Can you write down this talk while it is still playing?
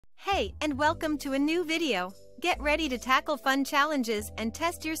Hey, and welcome to a new video. Get ready to tackle fun challenges and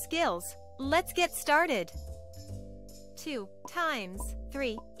test your skills. Let's get started. 2 times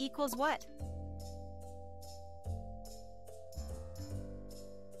 3 equals what?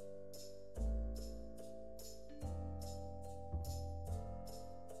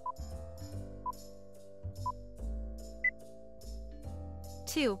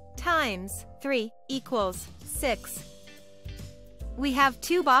 Two times 3 equals 6. We have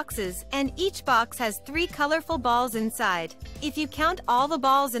 2 boxes, and each box has 3 colorful balls inside. If you count all the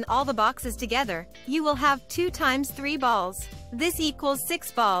balls in all the boxes together, you will have 2 times 3 balls. This equals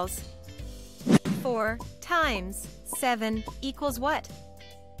 6 balls. 4 times 7 equals what?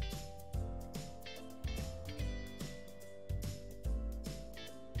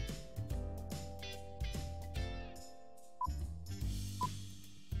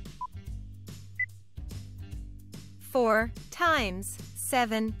 Four times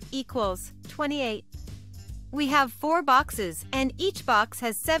 7 equals 28. We have 4 boxes, and each box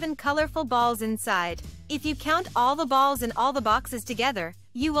has 7 colorful balls inside. If you count all the balls in all the boxes together,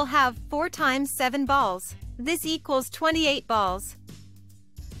 you will have 4 times 7 balls. This equals 28 balls.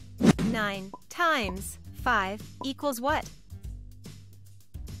 9 times 5 equals what?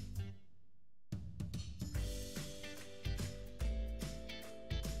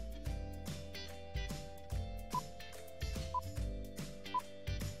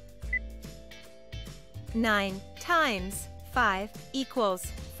 Nine times 5 equals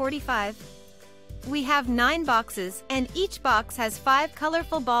 45. We have 9 boxes, and each box has 5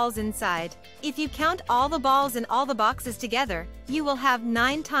 colorful balls inside. If you count all the balls in all the boxes together, you will have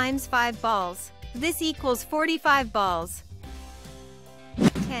 9 times 5 balls. This equals 45 balls.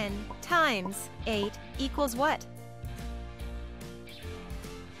 10 times 8 equals what?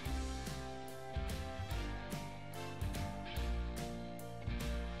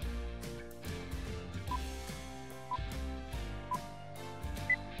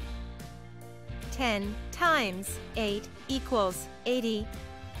 Ten times 8 equals 80.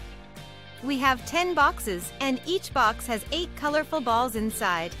 We have 10 boxes, and each box has 8 colorful balls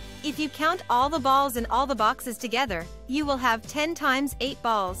inside. If you count all the balls in all the boxes together, you will have 10 times 8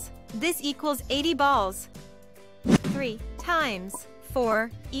 balls. This equals 80 balls. 3 times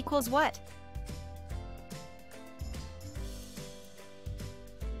 4 equals what?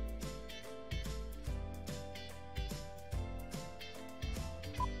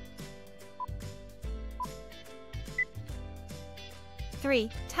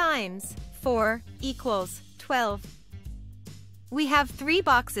 Three times 4 equals 12. We have 3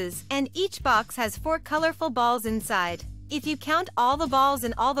 boxes, and each box has 4 colorful balls inside. If you count all the balls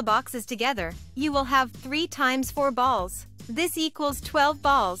in all the boxes together, you will have 3 times 4 balls. This equals 12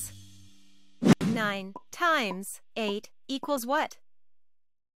 balls. 9 times 8 equals what?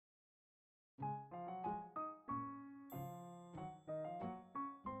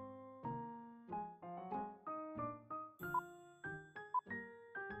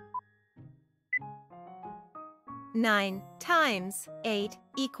 Nine times 8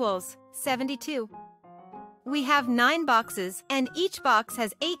 equals 72. We have 9 boxes, and each box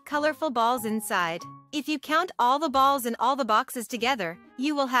has 8 colorful balls inside. If you count all the balls in all the boxes together,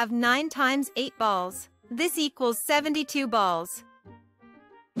 you will have 9 times 8 balls. This equals 72 balls.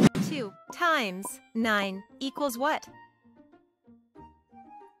 2 times 9 equals what?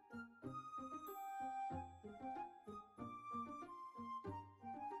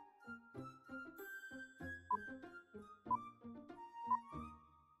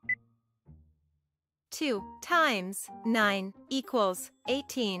 Two times 9 equals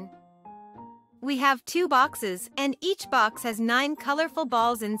 18. We have 2 boxes, and each box has 9 colorful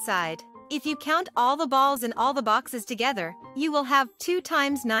balls inside. If you count all the balls in all the boxes together, you will have 2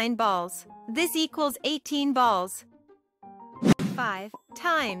 times 9 balls. This equals 18 balls. 5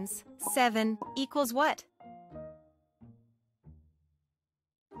 times 7 equals what?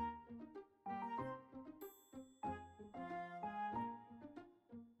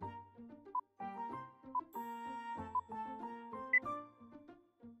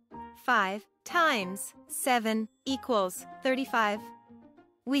 Five times 7 equals 35.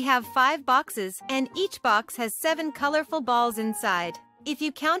 We have 5 boxes, and each box has 7 colorful balls inside. If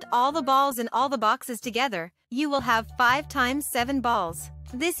you count all the balls in all the boxes together, you will have 5 times 7 balls.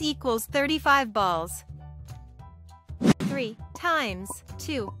 This equals 35 balls. 3 times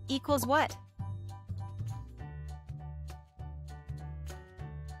 2 equals what?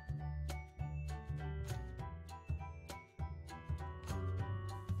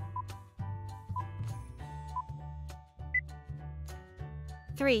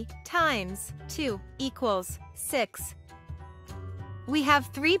 Three times 2 equals 6. We have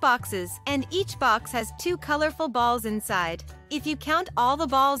 3 boxes, and each box has 2 colorful balls inside. If you count all the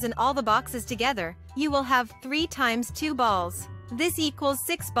balls in all the boxes together, you will have 3 times 2 balls. This equals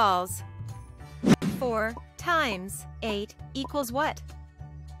 6 balls. 4 times 8 equals what?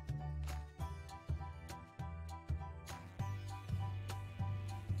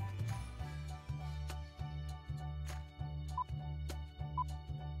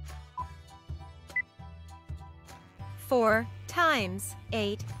 Four times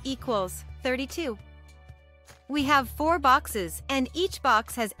 8 equals 32. We have 4 boxes, and each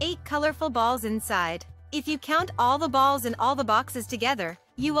box has 8 colorful balls inside. If you count all the balls in all the boxes together,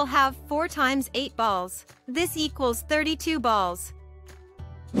 you will have 4 times 8 balls. This equals 32 balls.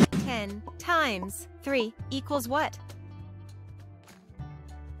 10 times 3 equals what?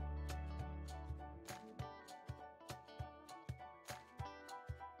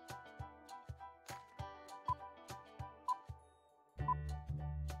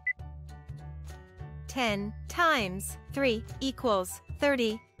 Ten times 3 equals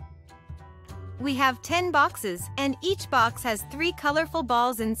 30. We have 10 boxes, and each box has 3 colorful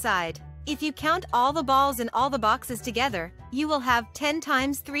balls inside. If you count all the balls in all the boxes together, you will have 10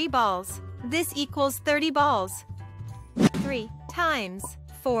 times 3 balls. This equals 30 balls. 3 times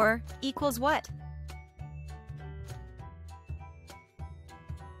 4 equals what?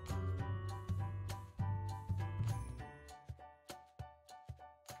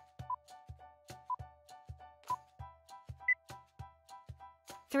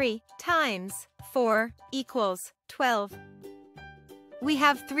 Three times 4 equals 12. We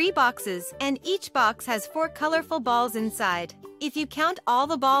have 3 boxes, and each box has 4 colorful balls inside. If you count all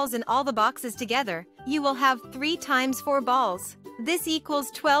the balls in all the boxes together, you will have 3 times 4 balls. This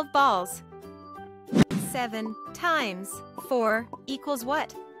equals 12 balls. 7 times 4 equals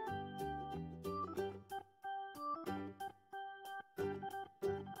what?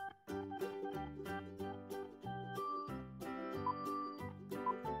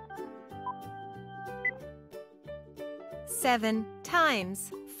 Seven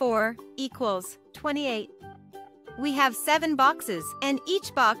times 4 equals 28. We have 7 boxes, and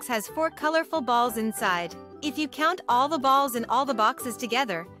each box has 4 colorful balls inside. If you count all the balls in all the boxes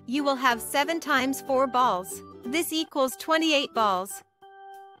together, you will have 7 times 4 balls. This equals 28 balls.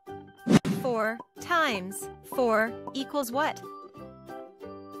 4 times 4 equals what?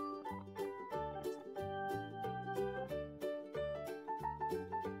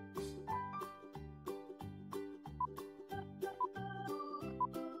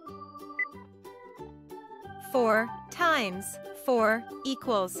 Four times 4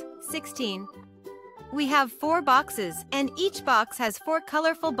 equals 16. We have 4 boxes, and each box has 4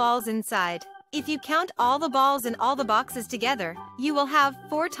 colorful balls inside. If you count all the balls in all the boxes together, you will have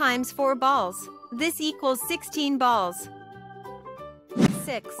 4 times 4 balls. This equals 16 balls.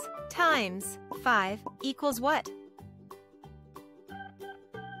 6 times 5 equals what?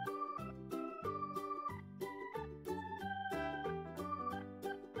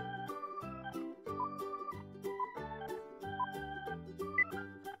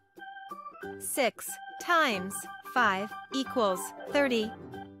 Six times 5 equals 30.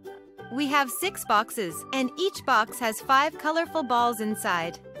 We have 6 boxes, and each box has 5 colorful balls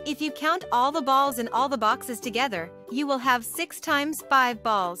inside. If you count all the balls in all the boxes together, you will have 6 times 5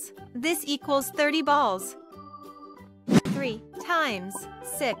 balls. This equals 30 balls. 3 times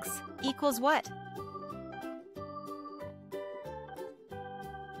 6 equals what?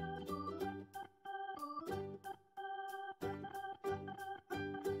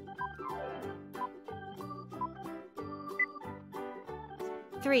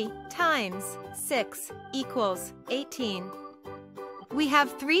 Three times 6 equals 18. We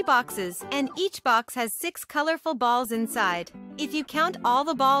have 3 boxes, and each box has 6 colorful balls inside. If you count all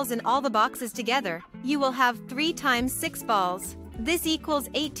the balls in all the boxes together, you will have 3 times 6 balls. This equals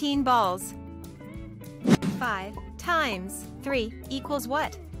 18 balls. 5 times 3 equals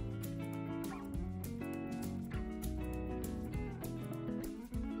what?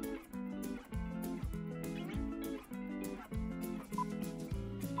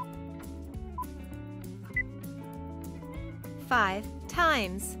 Five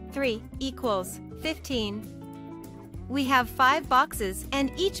times 3 equals 15. We have 5 boxes,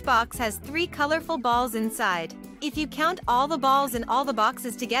 and each box has 3 colorful balls inside. If you count all the balls in all the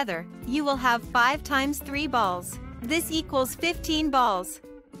boxes together, you will have 5 times 3 balls. This equals 15 balls.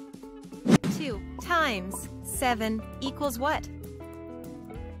 2 times 7 equals what?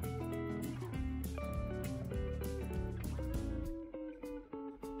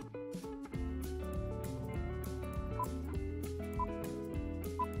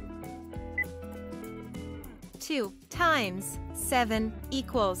 Two times 7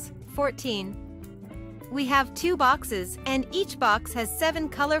 equals 14. We have 2 boxes, and each box has 7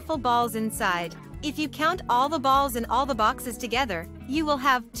 colorful balls inside. If you count all the balls in all the boxes together, you will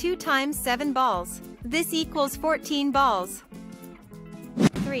have 2 times 7 balls. This equals 14 balls.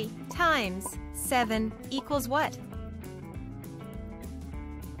 3 times 7 equals what?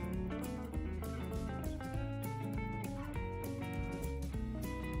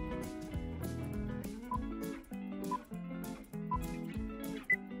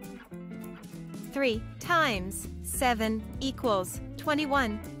 Three times 7 equals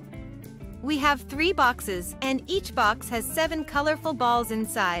 21. We have 3 boxes, and each box has 7 colorful balls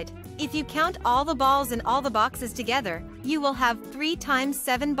inside. If you count all the balls in all the boxes together, you will have 3 times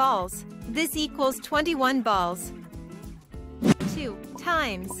 7 balls. This equals 21 balls. 2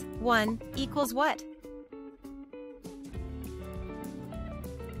 times 1 equals what?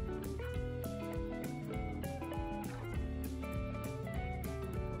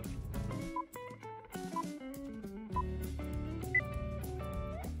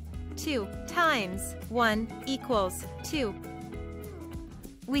 Two times 1 equals 2.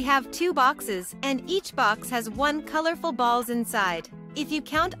 We have 2 boxes, and each box has 1 colorful balls inside. If you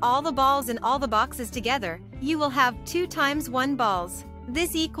count all the balls in all the boxes together, you will have 2 times 1 balls.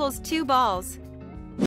 This equals 2 balls.